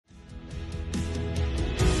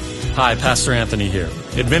Hi, Pastor Anthony here.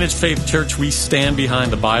 At Vintage Faith Church, we stand behind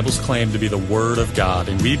the Bible's claim to be the Word of God,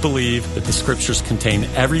 and we believe that the Scriptures contain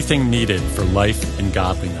everything needed for life and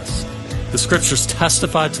godliness. The Scriptures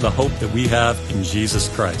testify to the hope that we have in Jesus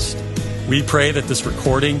Christ. We pray that this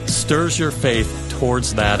recording stirs your faith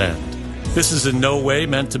towards that end. This is in no way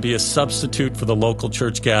meant to be a substitute for the local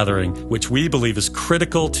church gathering, which we believe is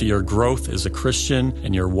critical to your growth as a Christian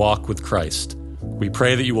and your walk with Christ. We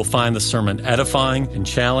pray that you will find the sermon edifying and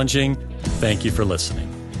challenging. Thank you for listening.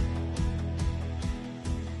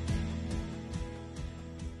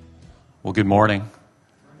 Well, good morning.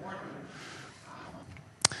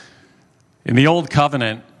 In the Old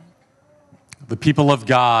Covenant, the people of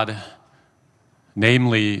God,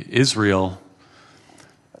 namely Israel,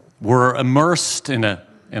 were immersed in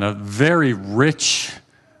a very rich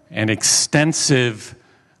and extensive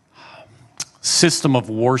system of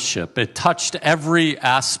worship. It touched every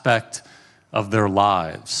aspect of their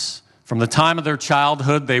lives. From the time of their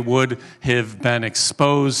childhood, they would have been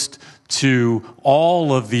exposed to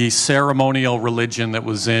all of the ceremonial religion that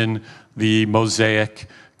was in the Mosaic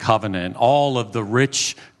covenant, all of the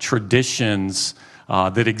rich traditions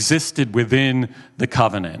that existed within the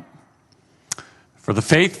covenant. For the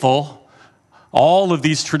faithful, all of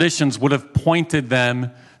these traditions would have pointed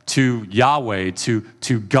them to Yahweh,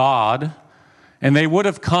 to God, and they would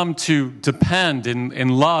have come to depend in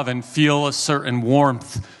love and feel a certain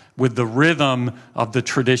warmth with the rhythm of the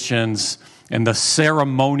traditions and the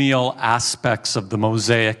ceremonial aspects of the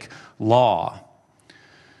Mosaic law.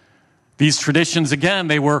 These traditions, again,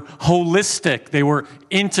 they were holistic. They were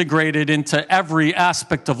integrated into every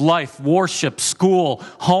aspect of life: worship, school,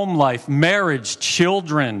 home life, marriage,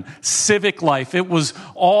 children, civic life. It was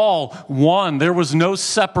all one. There was no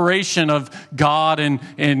separation of God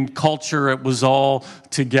and culture. It was all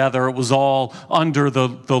together. It was all under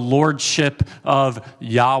the lordship of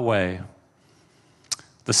Yahweh.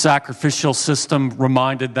 The sacrificial system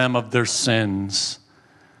reminded them of their sins.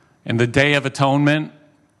 And the Day of Atonement,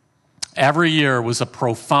 every year, was a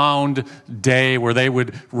profound day where they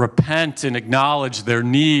would repent and acknowledge their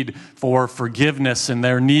need for forgiveness and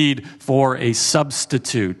their need for a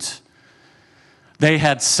substitute. They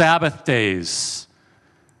had Sabbath days,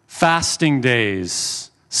 fasting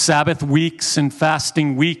days, Sabbath weeks and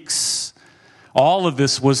fasting weeks. All of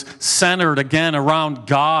this was centered, again, around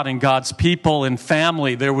God and God's people and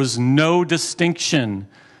family. There was no distinction.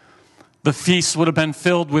 The feast would have been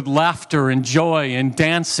filled with laughter and joy and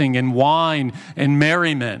dancing and wine and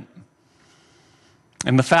merriment.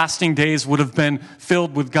 And the fasting days would have been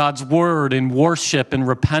filled with God's word and worship and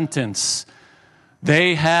repentance.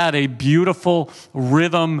 They had a beautiful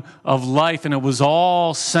rhythm of life, and it was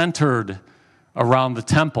all centered around the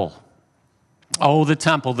temple. Oh, the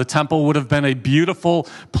temple. The temple would have been a beautiful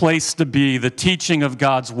place to be. The teaching of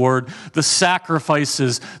God's word, the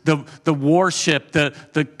sacrifices, the worship,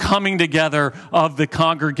 the coming together of the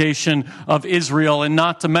congregation of Israel, and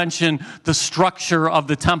not to mention the structure of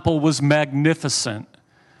the temple was magnificent.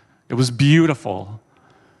 It was beautiful.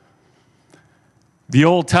 The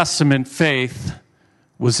Old Testament faith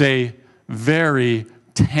was a very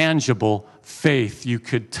tangible faith. You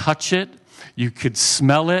could touch it, you could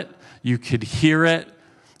smell it, you could hear it.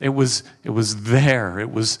 It was there. It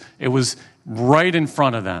was right in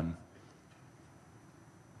front of them.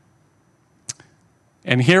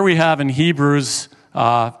 And here we have in Hebrews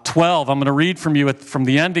 12, I'm going to read from you from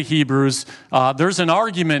the end of Hebrews. There's an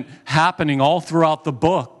argument happening all throughout the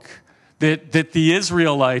book that the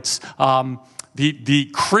Israelites, the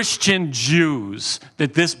Christian Jews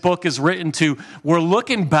that this book is written to, were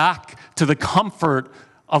looking back to the comfort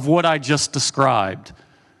of what I just described.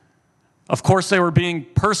 Of course, they were being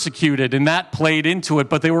persecuted, and that played into it,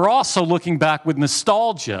 but they were also looking back with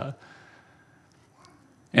nostalgia.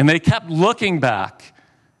 And they kept looking back.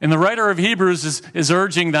 And the writer of Hebrews is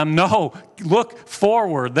urging them, no, look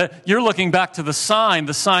forward. That you're looking back to the sign.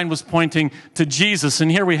 The sign was pointing to Jesus. And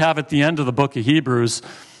here we have at the end of the book of Hebrews,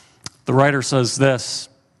 the writer says this: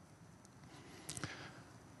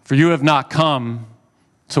 "For you have not come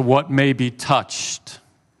to what may be touched,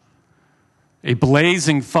 a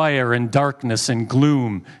blazing fire and darkness and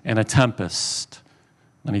gloom and a tempest."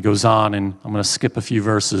 And he goes on, and I'm going to skip a few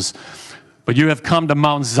verses. "But you have come to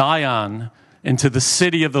Mount Zion, into the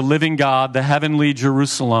city of the living God, the heavenly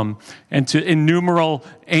Jerusalem, and to innumerable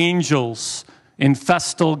angels in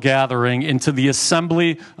festal gathering, into the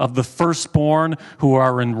assembly of the firstborn who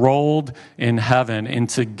are enrolled in heaven,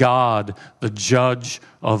 into God, the judge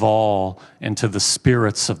of all, and to the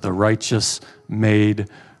spirits of the righteous made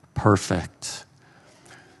perfect."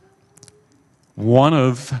 One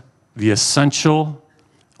of the essential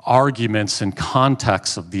arguments and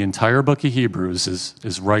context of the entire book of Hebrews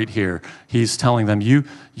is right here. He's telling them, you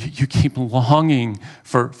keep longing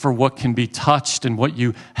for what can be touched and what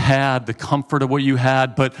you had, the comfort of what you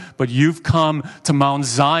had, but you've come to Mount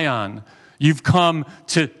Zion. You've come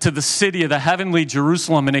to the city of the heavenly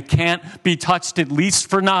Jerusalem, and it can't be touched, at least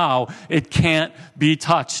for now. It can't be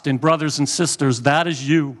touched. And brothers and sisters, that is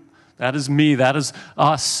you. That is me. That is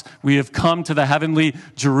us. We have come to the heavenly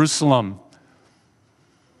Jerusalem.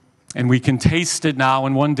 And we can taste it now,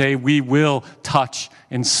 and one day we will touch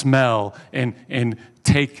and smell and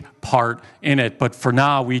take part in it. But for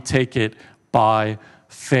now, we take it by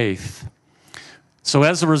faith. So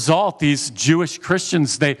as a result, these Jewish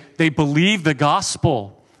Christians, they believe the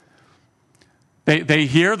gospel. They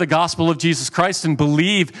hear the gospel of Jesus Christ and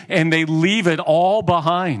believe, and they leave it all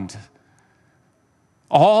behind.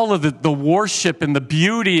 All of the worship and the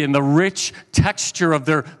beauty and the rich texture of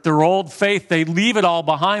their old faith, they leave it all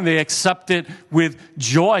behind. They accept it with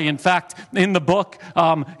joy. In fact, in the book,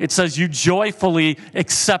 it says, you joyfully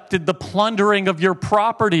accepted the plundering of your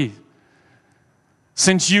property,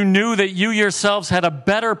 since you knew that you yourselves had a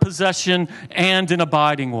better possession and an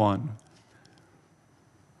abiding one.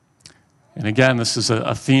 And again, this is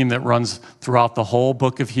a theme that runs throughout the whole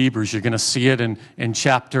book of Hebrews. You're going to see it in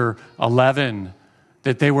chapter 11,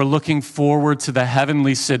 that they were looking forward to the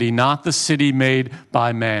heavenly city, not the city made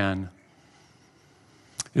by man.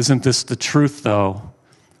 Isn't this the truth, though?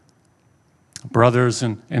 Brothers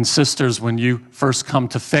and sisters, when you first come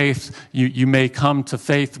to faith, you may come to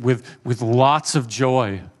faith with lots of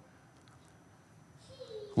joy.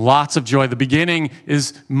 Lots of joy. The beginning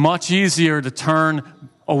is much easier to turn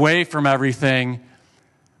away from everything,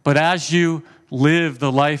 but as you live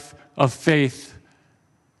the life of faith,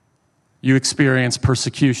 you experience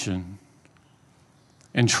persecution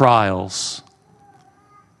and trials.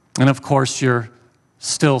 And of course, you're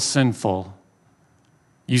still sinful.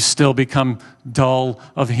 You still become dull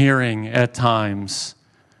of hearing at times.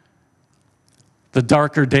 The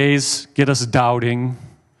darker days get us doubting.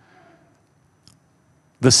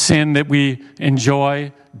 The sin that we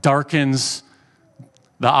enjoy darkens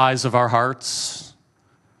the eyes of our hearts.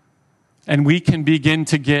 And we can begin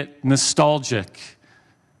to get nostalgic.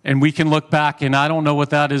 And we can look back, and I don't know what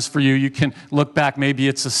that is for you. You can look back, maybe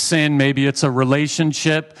it's a sin, maybe it's a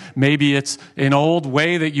relationship, maybe it's an old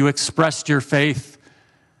way that you expressed your faith.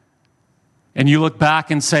 And you look back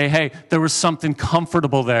and say, hey, there was something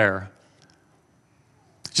comfortable there.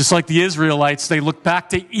 Just like the Israelites, they look back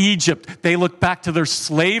to Egypt. They look back to their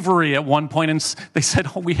slavery at one point, and they said,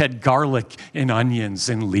 oh, we had garlic and onions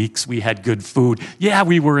and leeks. We had good food. Yeah,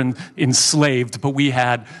 we were enslaved, but we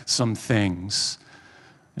had some things.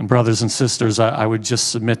 And brothers and sisters, I would just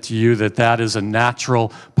submit to you that is a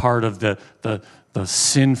natural part of the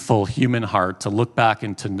sinful human heart, to look back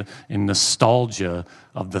in nostalgia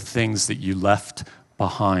of the things that you left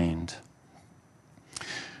behind.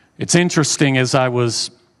 It's interesting, as I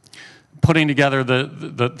was putting together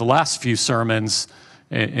the last few sermons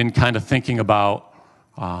and kind of thinking about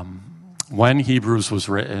when Hebrews was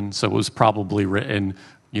written, so it was probably written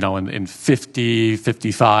in 50,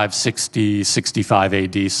 55, 60, 65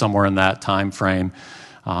 AD, somewhere in that time frame.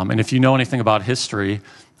 And if you know anything about history,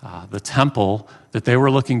 the temple that they were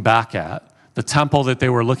looking back at,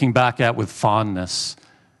 with fondness,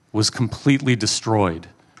 was completely destroyed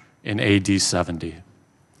in AD 70.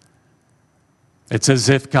 It's as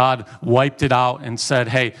if God wiped it out and said,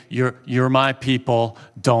 hey, you're my people,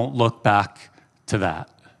 don't look back to that.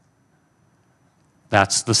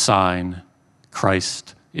 That's the sign.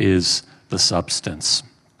 Christ is the substance.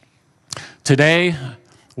 Today,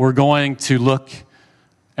 we're going to look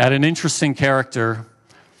at an interesting character.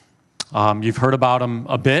 You've heard about him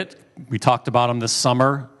a bit. We talked about him this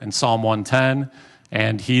summer in Psalm 110,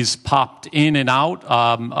 and he's popped in and out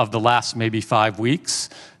of the last maybe 5 weeks.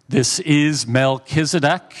 This is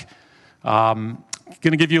Melchizedek. I'm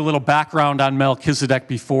going to give you a little background on Melchizedek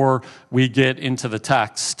before we get into the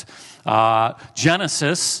text.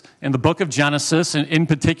 Genesis, in the book of Genesis, and in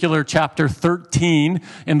particular chapter 13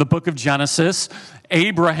 in the book of Genesis,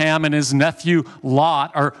 Abraham and his nephew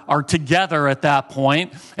Lot are together at that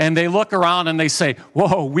point, and they look around and they say,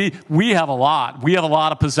 whoa, we have a lot. We have a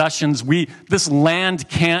lot of possessions. This land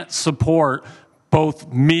can't support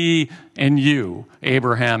both me and you,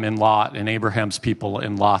 Abraham and Lot, and Abraham's people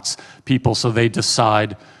and Lot's people, so they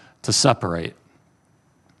decide to separate.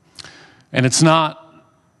 And it's not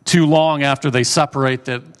too long after they separate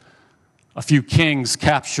that a few kings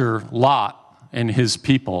capture Lot and his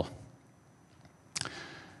people.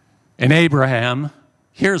 And Abraham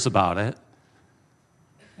hears about it,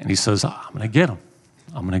 and he says, I'm going to get him.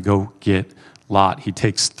 I'm going to go get Lot. He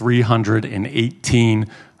takes 318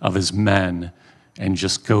 of his men and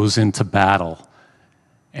just goes into battle.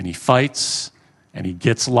 And he fights, and he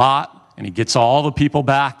gets Lot, and he gets all the people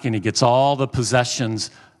back, and he gets all the possessions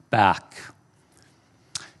back.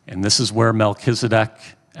 And this is where Melchizedek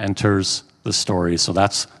enters the story. So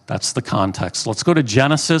that's the context. Let's go to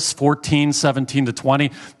Genesis 14, 17 to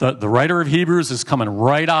 20. The writer of Hebrews is coming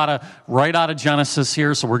right out of Genesis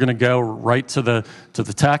here, so we're going to go right to the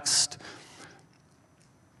text.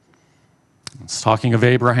 It's talking of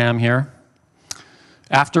Abraham here.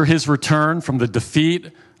 After his return from the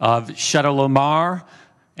defeat of Chedorlaomer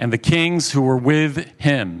and the kings who were with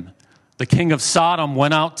him, the king of Sodom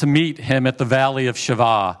went out to meet him at the valley of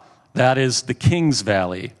Shavah, that is the king's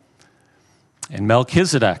valley. And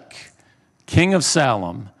Melchizedek, king of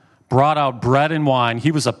Salem, brought out bread and wine.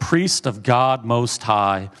 He was a priest of God Most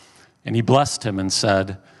High, and he blessed him and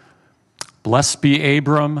said, "Blessed be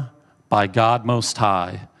Abram by God Most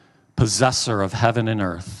High, possessor of heaven and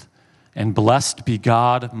earth, and blessed be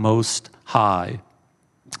God Most High,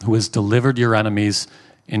 who has delivered your enemies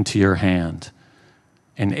into your hand."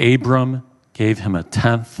 And Abram gave him a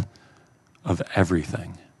tenth of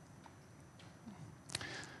everything.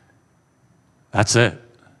 That's it.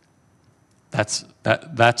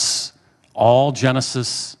 That's all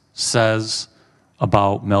Genesis says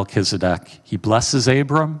about Melchizedek. He blesses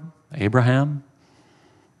Abraham,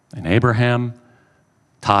 and Abraham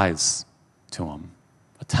tithes to him,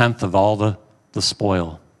 a tenth of all the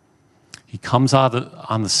spoil. He comes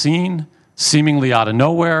on the scene, seemingly out of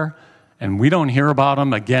nowhere, and we don't hear about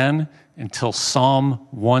him again until Psalm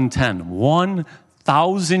 110.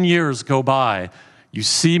 1,000 years go by. You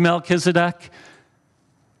see Melchizedek.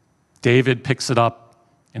 David picks it up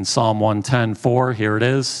in Psalm 110:4. Here it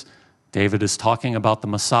is. David is talking about the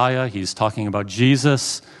Messiah. He's talking about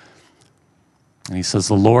Jesus. And he says,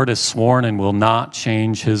 "The Lord has sworn and will not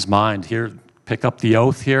change his mind." Here, pick up the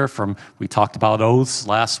oath here we talked about oaths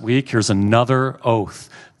last week. Here's another oath.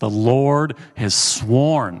 The Lord has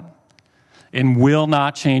sworn and will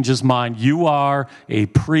not change his mind. You are a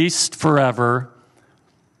priest forever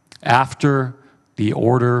after the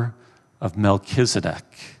order of Melchizedek.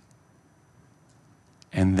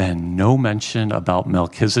 And then no mention about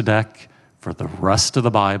Melchizedek for the rest of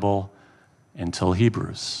the Bible until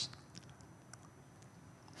Hebrews.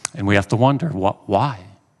 And we have to wonder, why?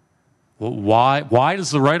 Why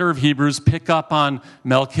does the writer of Hebrews pick up on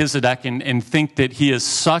Melchizedek and think that he is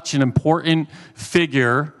such an important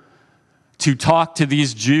figure to talk to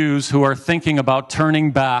these Jews who are thinking about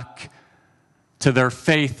turning back to their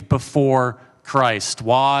faith before Christ?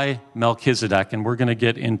 Why Melchizedek? And we're going to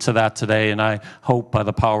get into that today, and I hope by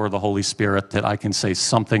the power of the Holy Spirit that I can say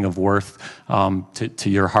something of worth to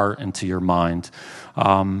your heart and to your mind.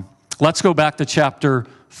 Let's go back to chapter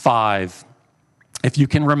 5. If you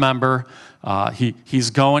can remember,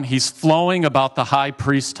 he's flowing about the high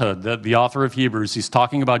priesthood. The author of Hebrews, he's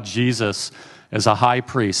talking about Jesus as a high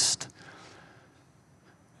priest.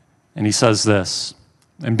 And he says this,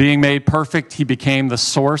 "And being made perfect, he became the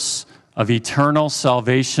source of eternal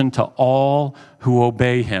salvation to all who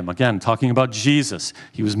obey him." Again, talking about Jesus.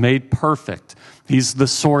 He was made perfect. He's the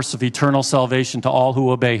source of eternal salvation to all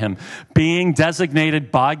who obey him, being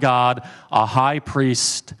designated by God a high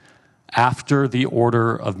priest after the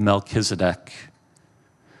order of Melchizedek.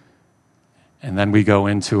 And then we go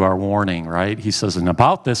into our warning, right? He says, "And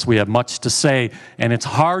about this we have much to say, and it's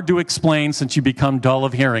hard to explain since you become dull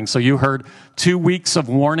of hearing." So you heard 2 weeks of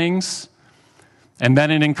warnings, and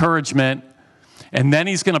then an encouragement, and then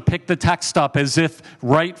he's going to pick the text up as if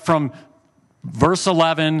right from verse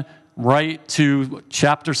 11 right to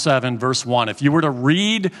chapter 7, verse 1. If you were to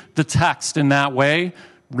read the text in that way,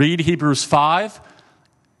 read Hebrews 5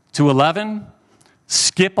 to 11,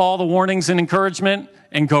 skip all the warnings and encouragement,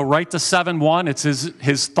 and go right to 7:1. It's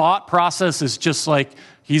his thought process is just like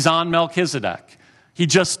he's on Melchizedek. He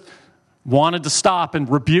just wanted to stop and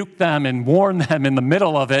rebuke them and warn them in the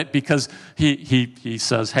middle of it because he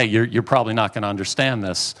says, "Hey, you're probably not going to understand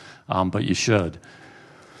this, but you should."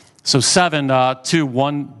 So 7, 2,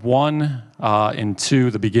 1, and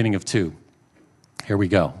 2, the beginning of 2. Here we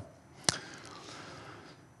go.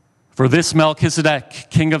 "For this Melchizedek,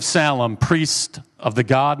 king of Salem, priest of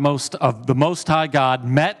the Most High God,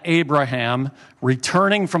 met Abraham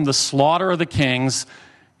returning from the slaughter of the kings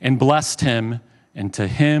and blessed him, and to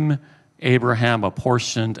him Abraham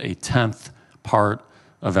apportioned a tenth part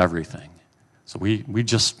of everything." So we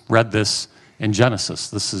just read this in Genesis.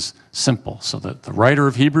 This is simple. So the writer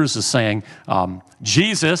of Hebrews is saying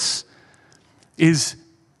Jesus is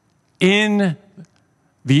in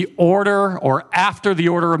the order or after the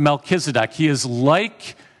order of Melchizedek. He is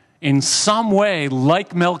like in some way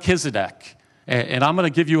like Melchizedek. And I'm going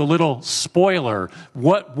to give you a little spoiler.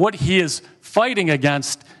 What he is fighting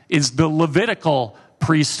against is the Levitical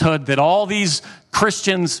priesthood that all these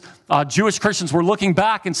Christians, Jewish Christians, were looking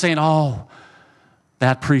back and saying, oh,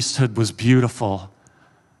 that priesthood was beautiful.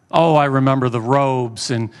 Oh, I remember the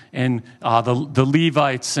robes and the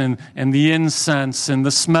Levites and the incense and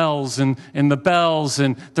the smells and the bells,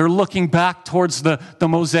 and they're looking back towards the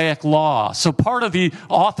Mosaic law. So part of the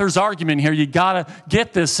author's argument here, you got to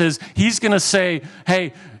get this, is he's going to say,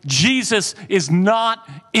 hey, Jesus is not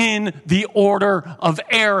in the order of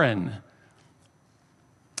Aaron.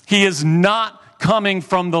 He is not coming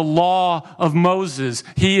from the law of Moses.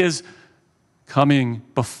 He is coming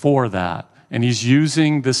before that. And he's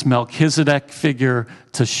using this Melchizedek figure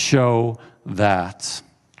to show that.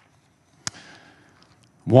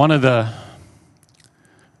 One of the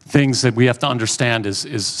things that we have to understand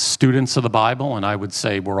is students of the Bible, and I would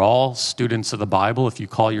say we're all students of the Bible. If you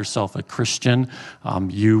call yourself a Christian,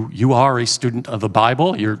 you are a student of the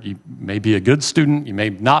Bible. You may be a good student, you may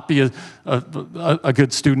not be a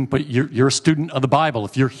good student, but you're a student of the Bible.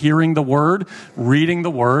 If you're hearing the Word, reading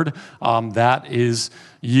the Word, that is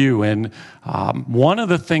you. And one of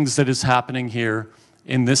the things that is happening here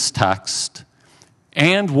in this text,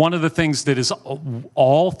 and one of the things that is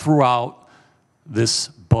all throughout this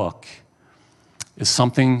book, is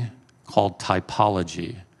something called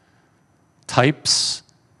typology. Types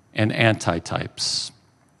and antitypes.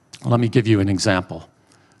 Let me give you an example.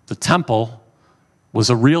 The temple was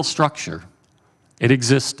a real structure. It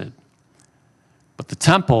existed. But the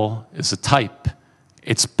temple is a type.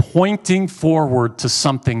 It's pointing forward to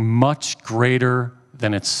something much greater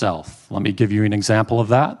than itself. Let me give you an example of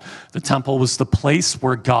that. The temple was the place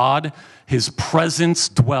where God, his presence,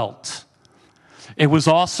 dwelt. It was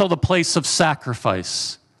also the place of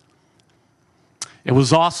sacrifice. It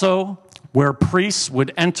was also where priests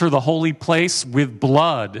would enter the holy place with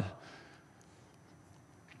blood.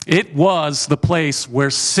 It was the place where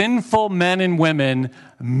sinful men and women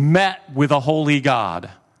met with a holy God.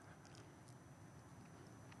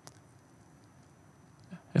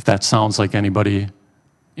 If that sounds like anybody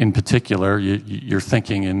in particular, you're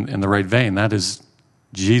thinking in the right vein. That is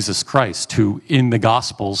Jesus Christ, who in the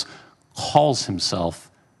Gospels calls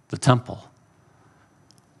himself the temple.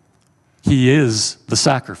 He is the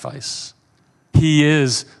sacrifice. He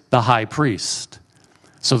is the high priest.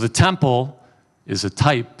 So the temple is a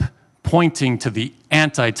type pointing to the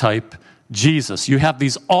antitype, Jesus. You have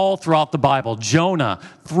these all throughout the Bible. Jonah,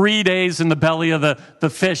 3 days in the belly of the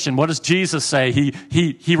fish. And what does Jesus say?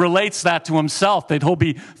 He relates that to himself, that he'll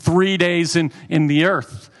be 3 days in the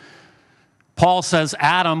earth. Paul says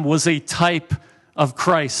Adam was a type of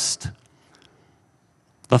Christ.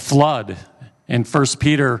 The flood in 1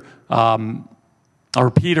 Peter,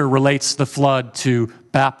 Peter relates the flood to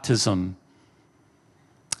baptism.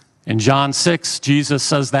 In John 6, Jesus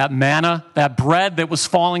says that manna, that bread that was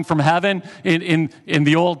falling from heaven in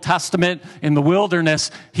the Old Testament, in the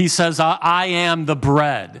wilderness, he says, I am the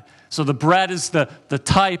bread. So the bread is the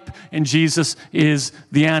type, and Jesus is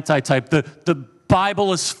the antitype. The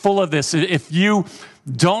Bible is full of this. If you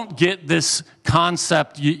don't get this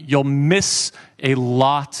concept, you'll miss a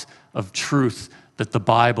lot of truth that the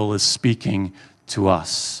Bible is speaking to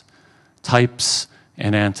us. Types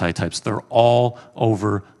and antitypes, they're all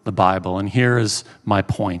over the Bible. And here is my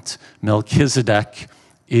point. Melchizedek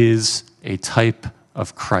is a type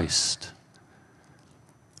of Christ.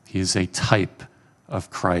 He is a type of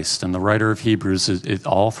Christ. And the writer of Hebrews,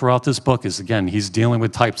 all throughout this book is, again, he's dealing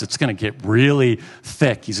with types. It's going to get really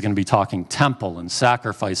thick. He's going to be talking temple and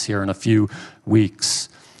sacrifice here in a few weeks.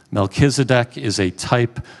 Melchizedek is a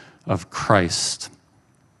type of Christ.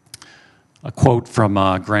 A quote from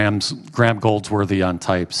Graham Goldsworthy on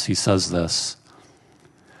types. He says this: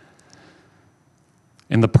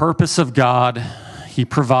 in the purpose of God, he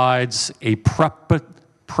provides a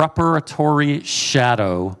preparatory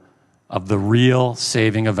shadow of the real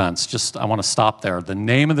saving events. I want to stop there. The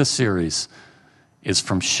name of the series is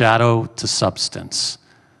From Shadow to Substance.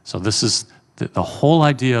 So this is the whole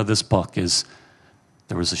idea of this book is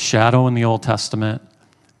there was a shadow in the Old Testament.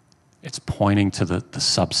 It's pointing to the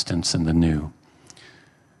substance in the new.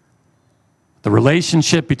 The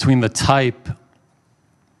relationship between the type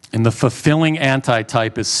and the fulfilling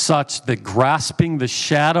antitype is such that grasping the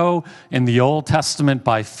shadow in the Old Testament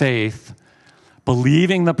by faith,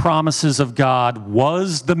 believing the promises of God,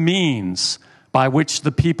 was the means by which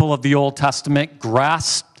the people of the Old Testament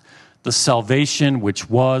grasped the salvation which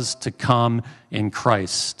was to come in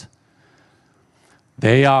Christ.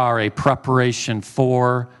 They are a preparation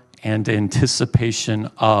for and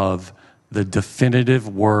anticipation of the definitive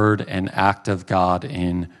word and act of God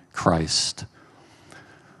in Christ.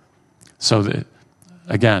 So,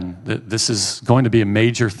 this is going to be a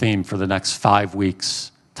major theme for the next 5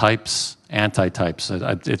 weeks. Types,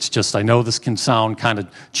 antitypes. It's just, I know this can sound kind of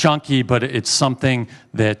chunky, but it's something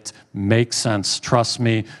that makes sense. Trust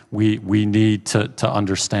me, we need to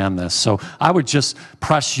understand this. So I would just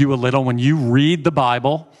press you a little. When you read the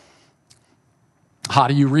Bible, how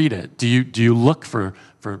do you read it? Do you look for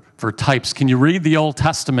types? Can you read the Old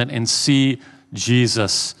Testament and see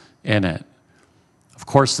Jesus in it? Of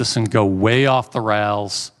course, this can go way off the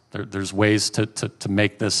rails. There's ways to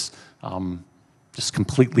make this just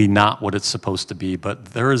completely not what it's supposed to be. But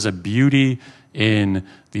there is a beauty in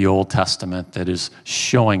the Old Testament that is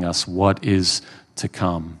showing us what is to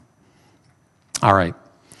come. All right.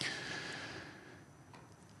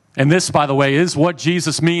 And this, by the way, is what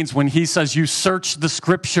Jesus means when he says, you search the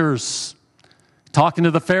scriptures. Talking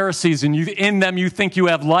to the Pharisees, and in them you think you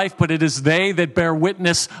have life, but it is they that bear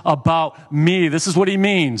witness about me. This is what he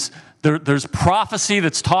means. There's prophecy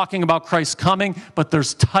that's talking about Christ's coming, but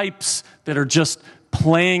there's types that are just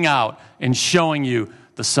playing out and showing you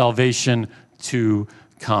the salvation to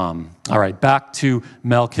come. All right, back to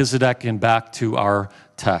Melchizedek and back to our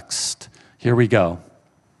text. Here we go.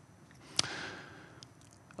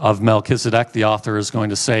 Of Melchizedek, the author is going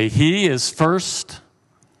to say, he is first,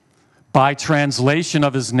 by translation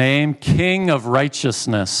of his name, King of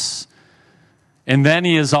Righteousness. And then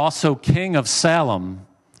he is also King of Salem,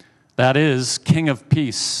 that is, King of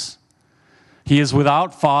Peace. He is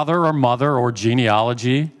without father or mother or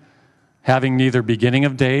genealogy, having neither beginning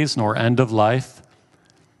of days nor end of life,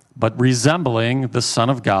 but resembling the Son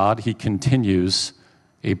of God, he continues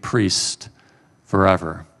a priest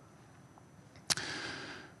forever. A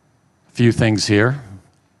few things here.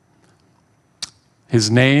 His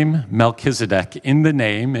name, Melchizedek, in the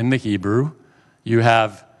name, in the Hebrew, you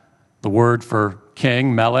have the word for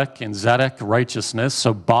king, Melech, and Zedek, righteousness.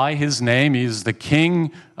 So by his name, he is the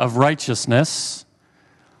King of righteousness.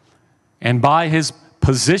 And by his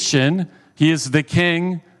position, he is the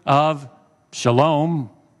King of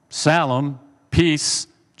Shalom, Salem, peace,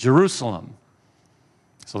 Jerusalem.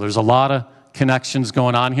 So there's a lot of connections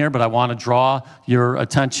going on here, but I want to draw your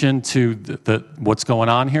attention to what's going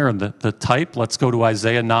on here and the type. Let's go to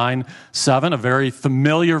Isaiah 9:7, a very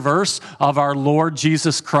familiar verse of our Lord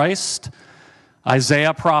Jesus Christ.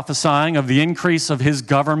 Isaiah prophesying of the increase of his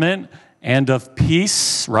government and of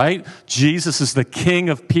peace, right? Jesus is the King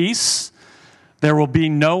of peace. There will be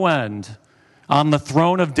no end on the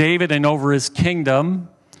throne of David and over his kingdom,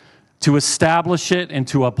 to establish it and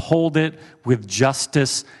to uphold it with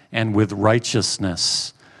justice and with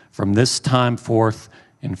righteousness from this time forth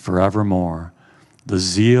and forevermore. The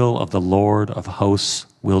zeal of the Lord of hosts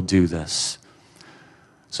will do this.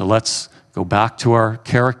 So let's go back to our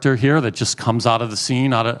character here that just comes out of the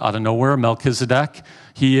scene, out of nowhere, Melchizedek.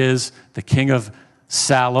 He is the King of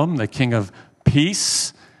Salem, the King of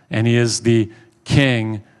peace, and he is the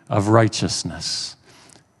King of righteousness,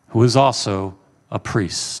 who is also a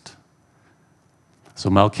priest. So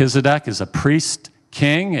Melchizedek is a priest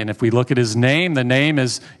king, and if we look at his name, the name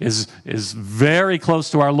is very close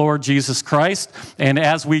to our Lord Jesus Christ. And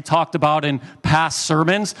as we talked about in past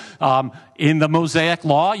sermons, in the Mosaic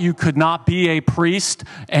law, you could not be a priest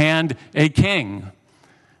and a king.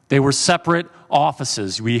 They were separate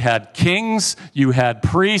offices. We had kings, you had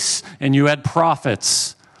priests, and you had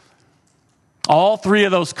prophets. All three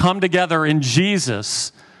of those come together in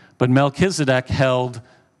Jesus, but Melchizedek held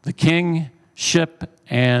the kingship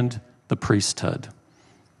and the priesthood.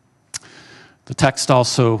 The text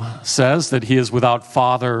also says that he is without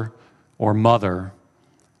father or mother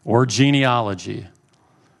or genealogy,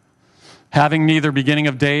 having neither beginning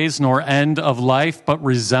of days nor end of life, but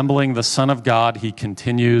resembling the Son of God, he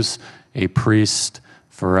continues a priest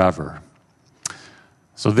forever.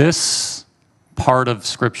 So this part of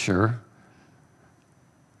Scripture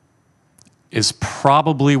is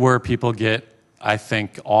probably where people get, I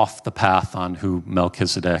think, off the path on who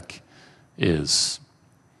Melchizedek is.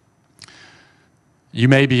 You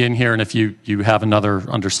may be in here, and if you have another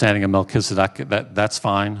understanding of Melchizedek, that's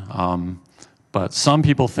fine. But some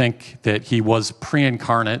people think that he was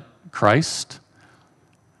pre-incarnate Christ,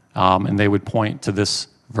 and they would point to this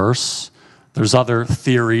verse. There's other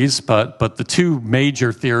theories, but the two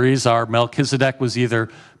major theories are Melchizedek was either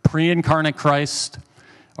pre-incarnate Christ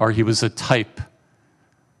or he was a type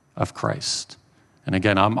of Christ. And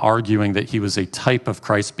again, I'm arguing that he was a type of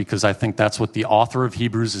Christ because I think that's what the author of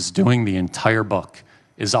Hebrews is doing the entire book,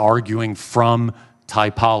 is arguing from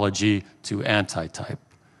typology to antitype.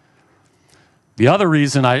 The other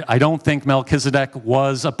reason I don't think Melchizedek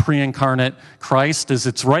was a pre-incarnate Christ is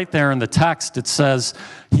it's right there in the text. It says,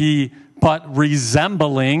 but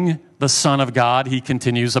resembling the Son of God, he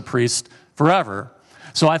continues a priest forever.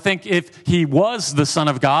 So I think if he was the Son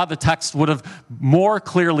of God, the text would have more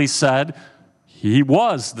clearly said he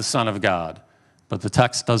was the Son of God. But the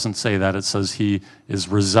text doesn't say that. It says he is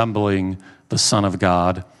resembling the Son of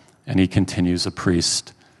God, and he continues a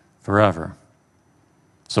priest forever.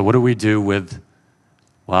 So what do we do with,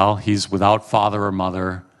 well, he's without father or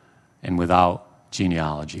mother and without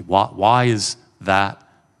genealogy? Why is that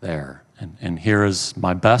there? And here is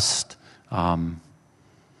my best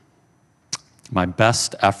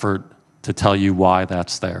effort to tell you why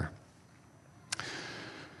that's there.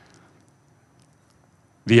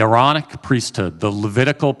 The Aaronic priesthood, the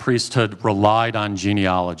Levitical priesthood, relied on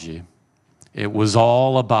genealogy. It was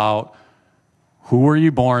all about who were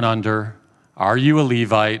you born under? Are you a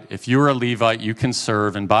Levite? If you're a Levite, you can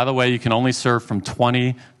serve. And by the way, you can only serve from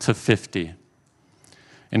 20 to 50.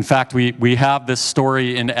 In fact, we have this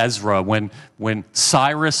story in Ezra when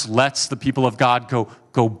Cyrus lets the people of God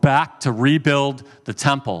go back to rebuild the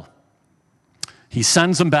temple. He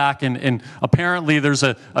sends them back, and apparently there's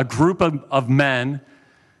a group of men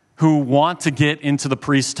who want to get into the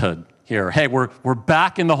priesthood here. Hey, we're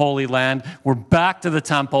back in the Holy Land. We're back to the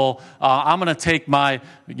temple. I'm going to take my,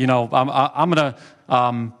 I'm going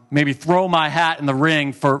to maybe throw my hat in the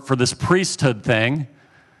ring for this priesthood thing.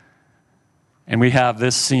 And we have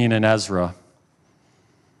this scene in Ezra.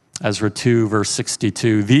 Ezra 2, verse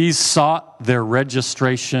 62. These sought their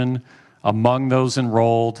registration among those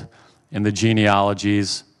enrolled in the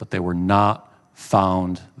genealogies, but they were not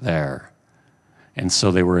found there. And so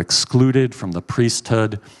they were excluded from the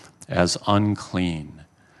priesthood as unclean.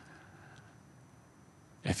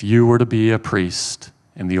 If you were to be a priest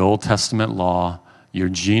in the Old Testament law, your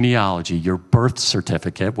genealogy, your birth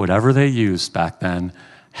certificate, whatever they used back then,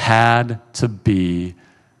 had to be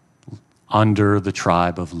under the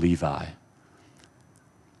tribe of Levi.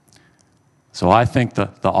 So I think the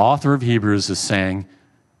author of Hebrews is saying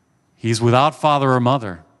he's without father or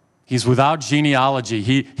mother. He's without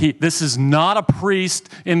genealogy. This is not a priest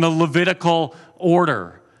in the Levitical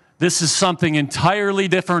order. This is something entirely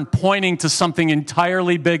different, pointing to something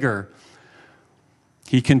entirely bigger.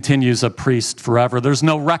 He continues a priest forever. There's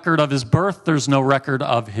no record of his birth. There's no record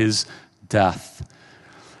of his death.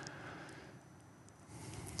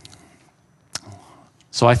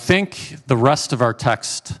 So I think the rest of our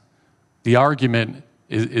text, the argument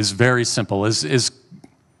is very simple, is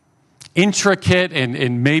intricate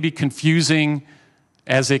and maybe confusing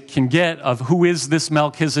as it can get of who is this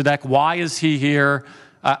Melchizedek, why is he here?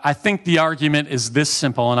 I think the argument is this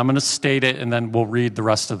simple, and I'm going to state it, and then we'll read the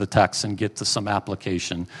rest of the text and get to some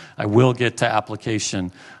application. I will get to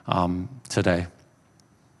application today.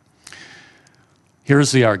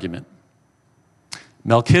 Here's the argument.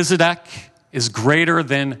 Melchizedek is greater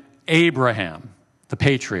than Abraham, the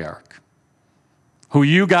patriarch, who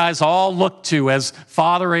you guys all look to as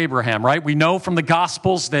Father Abraham, right? We know from the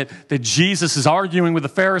Gospels that Jesus is arguing with the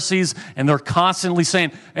Pharisees, and they're constantly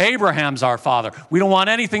saying, Abraham's our father. We don't want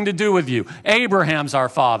anything to do with you. Abraham's our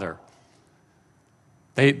father.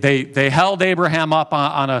 They held Abraham up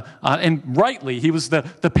and rightly, he was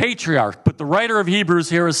the patriarch. But the writer of Hebrews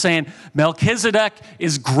here is saying, Melchizedek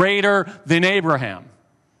is greater than Abraham.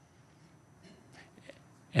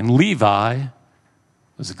 And Levi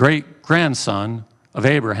was the great-grandson of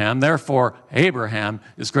Abraham. Therefore, Abraham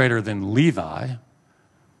is greater than Levi.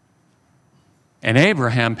 And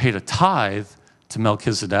Abraham paid a tithe to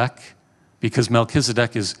Melchizedek because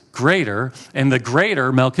Melchizedek is greater, and the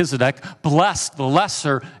greater Melchizedek blessed the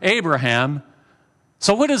lesser Abraham.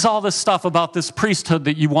 So what is all this stuff about this priesthood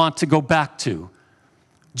that you want to go back to?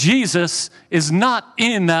 Jesus is not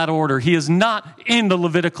in that order. He is not in the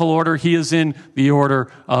Levitical order. He is in the order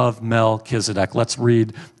of Melchizedek. Let's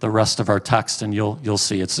read the rest of our text, and you'll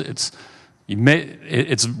see. It's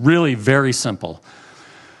really very simple.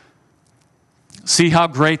 See how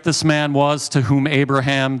great this man was, to whom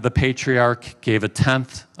Abraham, the patriarch, gave a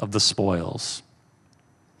tenth of the spoils.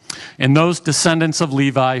 And those descendants of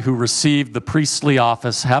Levi who received the priestly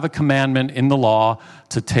office have a commandment in the law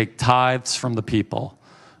to take tithes from the people.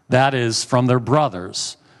 That is, from their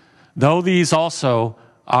brothers, though these also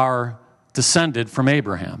are descended from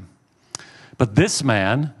Abraham. But this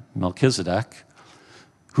man, Melchizedek,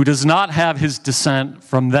 who does not have his descent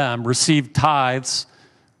from them, received tithes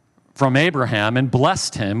from Abraham and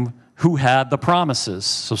blessed him who had the promises.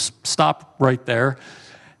 So stop right there.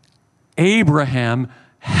 Abraham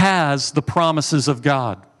has the promises of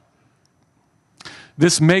God.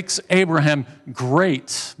 This makes Abraham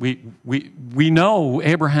great. We know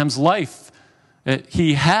Abraham's life.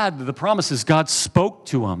 He had the promises. God spoke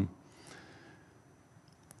to him.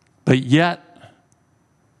 But yet,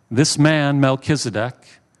 this man, Melchizedek,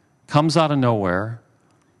 comes out of nowhere,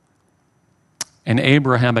 and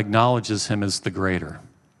Abraham acknowledges him as the greater.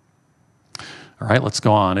 All right, let's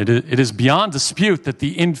go on. It is beyond dispute that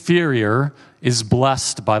the inferior is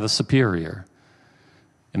blessed by the superior.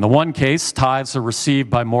 In the one case, tithes are received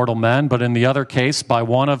by mortal men, but in the other case, by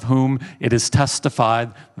one of whom it is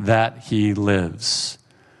testified that he lives.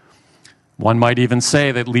 One might even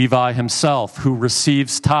say that Levi himself, who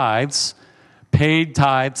receives tithes, paid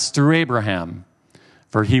tithes through Abraham,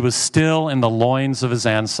 for he was still in the loins of his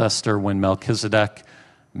ancestor when Melchizedek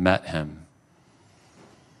met him.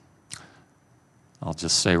 I'll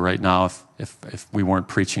just say right now, if we weren't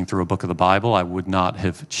preaching through a book of the Bible, I would not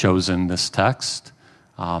have chosen this text.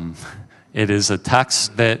 It is a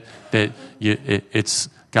text it's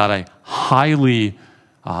got a highly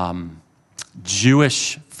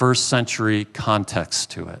Jewish first century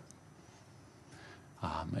context to it.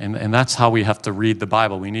 And that's how we have to read the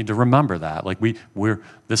Bible. We need to remember that. Like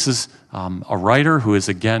this is a writer who is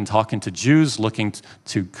again talking to Jews looking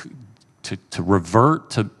to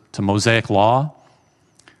revert to Mosaic law.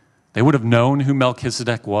 They would have known who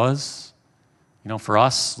Melchizedek was. You know, for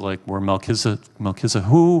us, like, we're Melchizedek,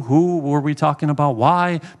 who were we talking about?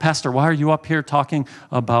 Why? Pastor, why are you up here talking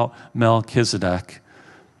about Melchizedek?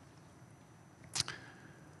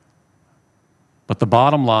 But the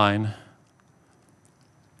bottom line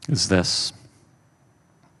is this.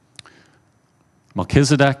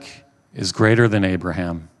 Melchizedek is greater than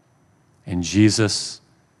Abraham, and Jesus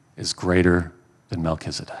is greater than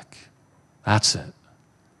Melchizedek. That's it.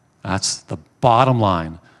 That's the bottom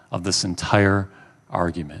line of this entire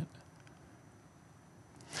argument.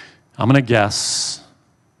 I'm going to guess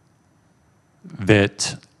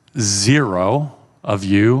that 0 of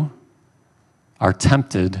you are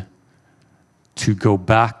tempted to go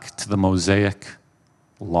back to the Mosaic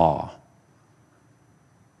law.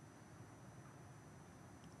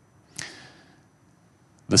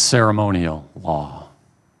 The ceremonial law,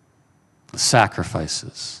 the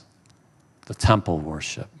sacrifices, the temple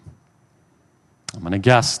worship. I'm going to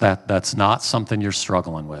guess that that's not something you're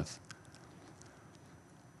struggling with.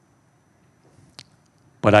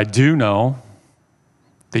 But I do know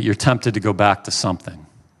that you're tempted to go back to something.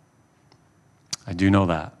 I do know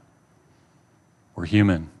that. We're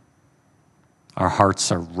human. Our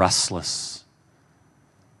hearts are restless.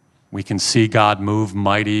 We can see God move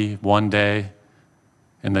mighty one day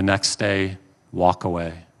and the next day walk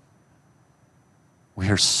away. We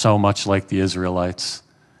are so much like the Israelites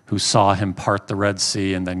who saw him part the Red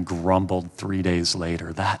Sea and then grumbled 3 days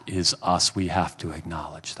later. That is us. We have to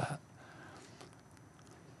acknowledge that.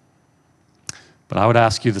 But I would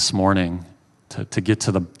ask you this morning to get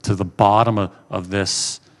to the bottom of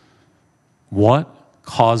this. What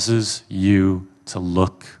causes you to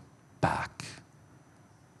look back?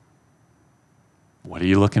 What are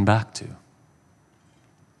you looking back to?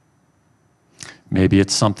 Maybe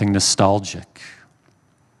it's something nostalgic.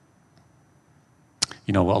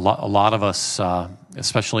 You know, a lot of us,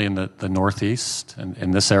 especially in the Northeast, and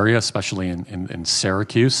in this area, especially in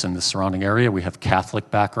Syracuse and the surrounding area, we have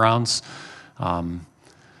Catholic backgrounds.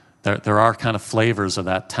 There are kind of flavors of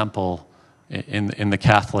that temple in the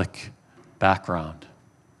Catholic background.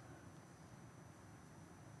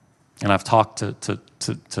 And I've talked to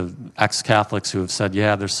ex-Catholics who have said,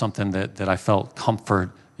 yeah, there's something that I felt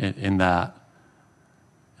comfort in that.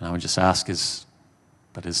 And I would just ask, is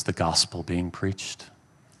the gospel being preached?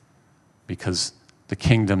 Because the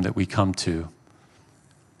kingdom that we come to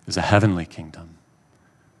is a heavenly kingdom.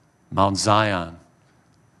 Mount Zion,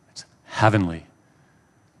 it's heavenly.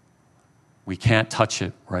 We can't touch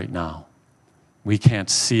it right now. We can't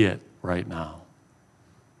see it right now.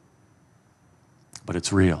 But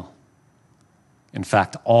it's real. In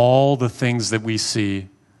fact, all the things that we see,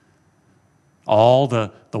 all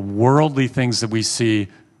the worldly things that we see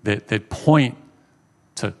that point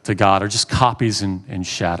to God are just copies and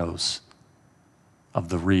shadows of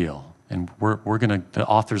the real. And the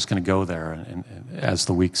author's gonna go there and as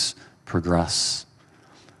the weeks progress.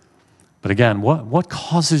 But again, what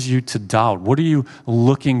causes you to doubt? What are you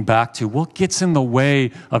looking back to? What gets in the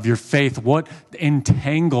way of your faith? What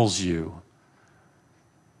entangles you?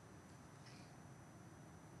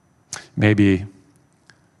 Maybe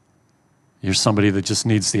you're somebody that just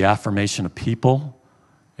needs the affirmation of people,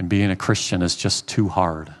 and being a Christian is just too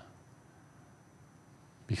hard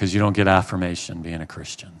because you don't get affirmation being a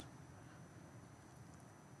Christian.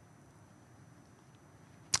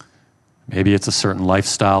 Maybe it's a certain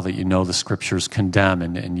lifestyle that you know the scriptures condemn,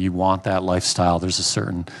 and you want that lifestyle. There's a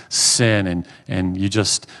certain sin, and you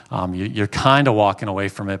just you're kind of walking away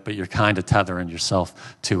from it, but you're kind of tethering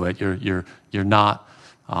yourself to it. You're not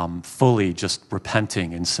fully just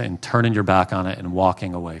repenting and turning your back on it and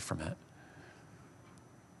walking away from it.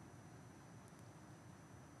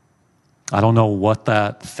 I don't know what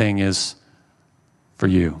that thing is for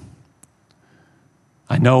you.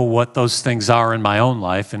 I know what those things are in my own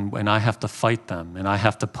life, and I have to fight them, and I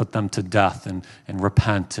have to put them to death and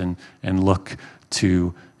repent and look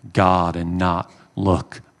to God and not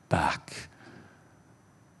look back.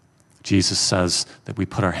 Jesus says that we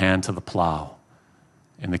put our hand to the plow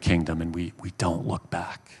in the kingdom and we don't look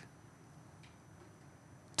back.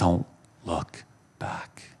 Don't look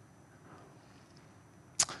back.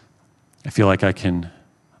 I feel like I can,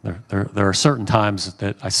 there are certain times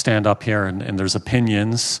that I stand up here and there's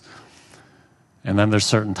opinions, and then there's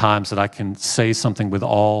certain times that I can say something with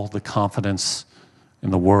all the confidence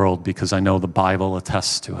in the world because I know the Bible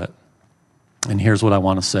attests to it. And here's what I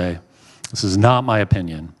want to say. This is not my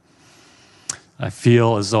opinion. I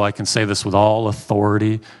feel as though I can say this with all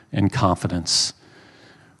authority and confidence.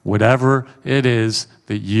 Whatever it is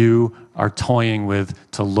that you are toying with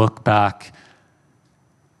to look back,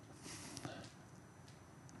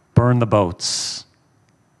 burn the boats,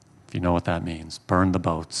 if you know what that means. Burn the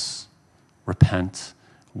boats. Repent,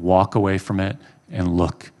 walk away from it, and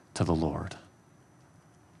look to the Lord.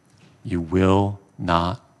 You will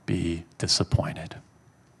not be disappointed.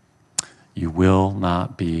 You will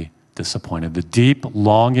not be disappointed. The deep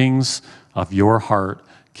longings of your heart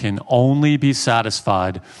can only be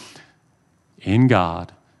satisfied in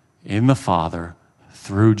God, in the Father,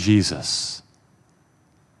 through Jesus.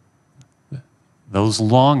 Those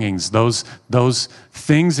longings, those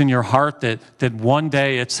things in your heart that one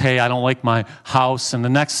day it's, hey, I don't like my house, and the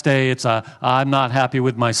next day it's, I'm not happy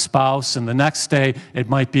with my spouse, and the next day it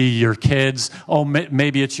might be your kids, oh,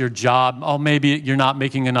 maybe it's your job, oh, maybe you're not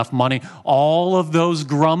making enough money. All of those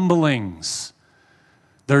grumblings,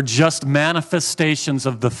 they're just manifestations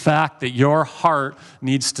of the fact that your heart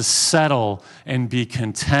needs to settle and be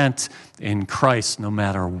content in Christ no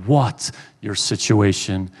matter what your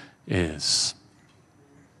situation is.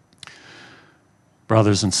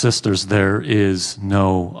 Brothers and sisters, there is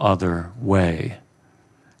no other way.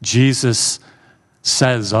 Jesus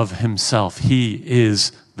says of himself, he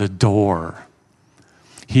is the door.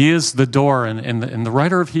 He is the door, and the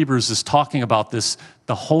writer of Hebrews is talking about this,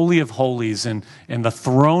 the Holy of Holies, and the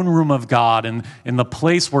throne room of God, and in the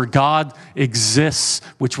place where God exists,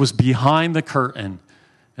 which was behind the curtain.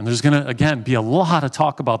 And there's going to, again, be a lot of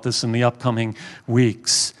talk about this in the upcoming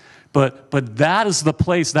weeks. But that is the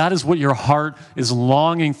place, that is what your heart is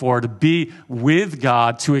longing for, to be with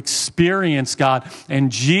God, to experience God. And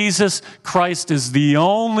Jesus Christ is the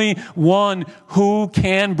only one who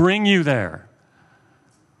can bring you there.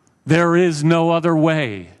 There is no other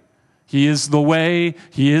way. He is the way,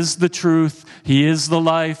 he is the truth, he is the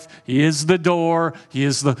life, he is the door, he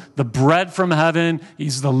is the bread from heaven,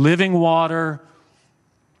 he's the living water,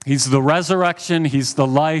 he's the resurrection, he's the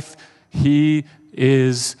life, he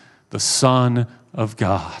is the Son of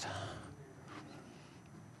God.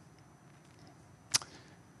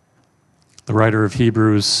 The writer of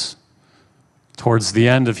Hebrews, towards the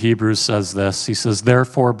end of Hebrews, says this. He says,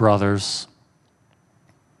 therefore, brothers,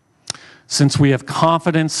 since we have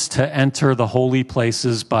confidence to enter the holy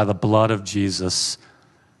places by the blood of Jesus,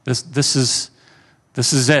 this is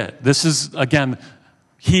it. This is, again,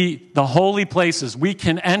 the holy places. We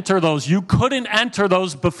can enter those. You couldn't enter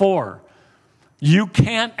those before. You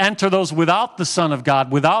can't enter those without the Son of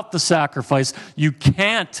God, without the sacrifice. You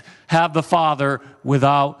can't have the Father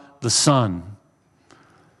without the Son.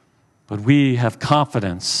 But we have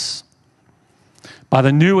confidence by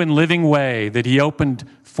the new and living way that he opened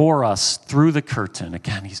for us through the curtain.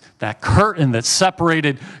 Again, that curtain that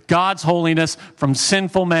separated God's holiness from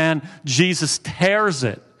sinful man. Jesus tears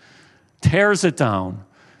it down.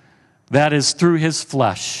 That is through his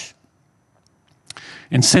flesh.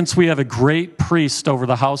 And since we have a great priest over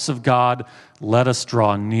the house of God, let us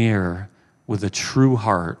draw near with a true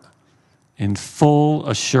heart, in full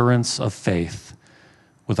assurance of faith,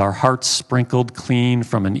 with our hearts sprinkled clean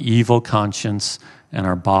from an evil conscience and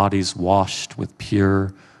our bodies washed with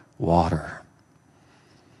pure water.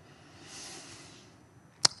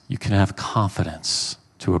 You can have confidence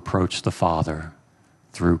to approach the Father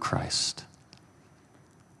through Christ.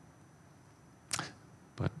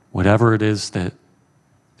 But whatever it is that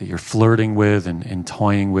you're flirting with and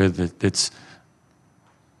toying with, that's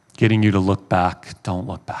getting you to look back, don't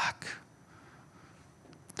look back.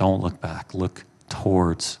 Don't look back. Look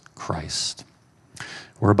towards Christ.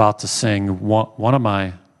 We're about to sing one of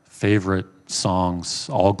my favorite songs,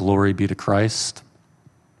 All Glory Be to Christ.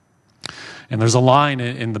 And there's a line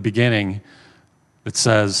in the beginning that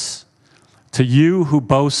says, "To you who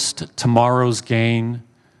boast tomorrow's gain,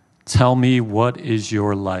 tell me what is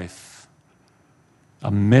your life?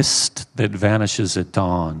 A mist that vanishes at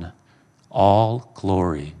dawn. All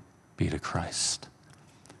glory be to Christ."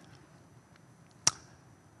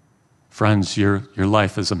 Friends, your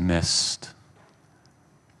life is a mist.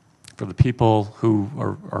 For the people who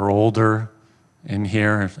are older in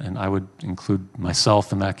here, and I would include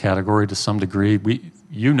myself in that category to some degree,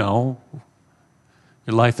 you know,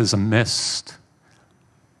 your life is a mist.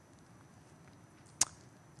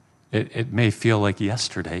 It may feel like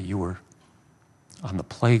yesterday you were on the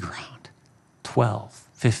playground, 12,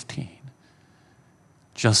 15,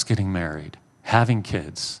 just getting married, having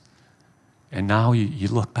kids. And now you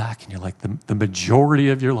look back and you're like, the majority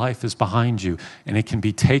of your life is behind you, and it can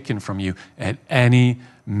be taken from you at any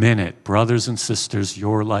minute. Brothers and sisters,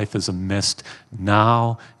 your life is a mist.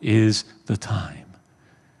 Now is the time.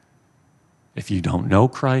 If you don't know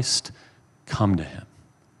Christ, come to him.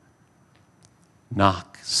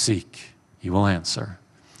 Knock, seek, he will answer.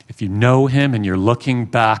 If you know him and you're looking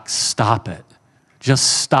back, stop it.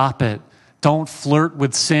 Just stop it. Don't flirt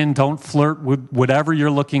with sin. Don't flirt with whatever you're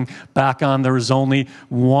looking back on. There is only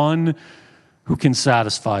one who can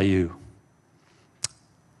satisfy you.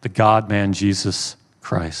 The God-man, Jesus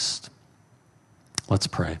Christ. Let's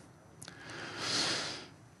pray.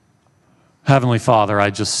 Heavenly Father,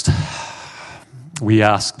 we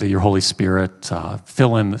ask that your Holy Spirit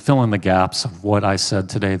fill in the gaps of what I said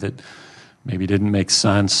today that maybe didn't make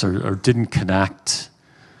sense or didn't connect.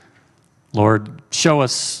 Lord, show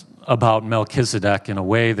us about Melchizedek in a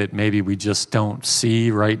way that maybe we just don't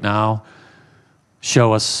see right now.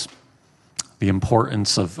 Show us the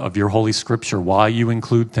importance of your Holy Scripture, why you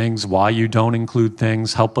include things, why you don't include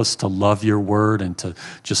things. Help us to love your word and to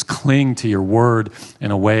just cling to your word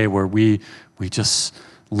in a way where we just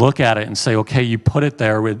look at it and say, okay, you put it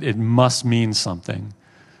there, it must mean something.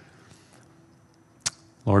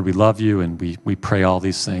 Lord, we love you, and we pray all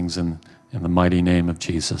these things in the mighty name of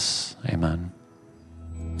Jesus. Amen.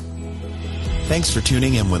 Thanks for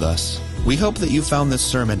tuning in with us. We hope that you found this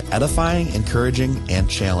sermon edifying, encouraging, and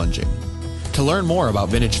challenging. To learn more about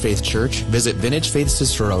Vintage Faith Church, visit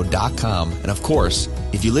vintagefaithcicero.com. And of course,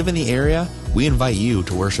 if you live in the area, we invite you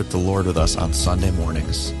to worship the Lord with us on Sunday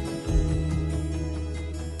mornings.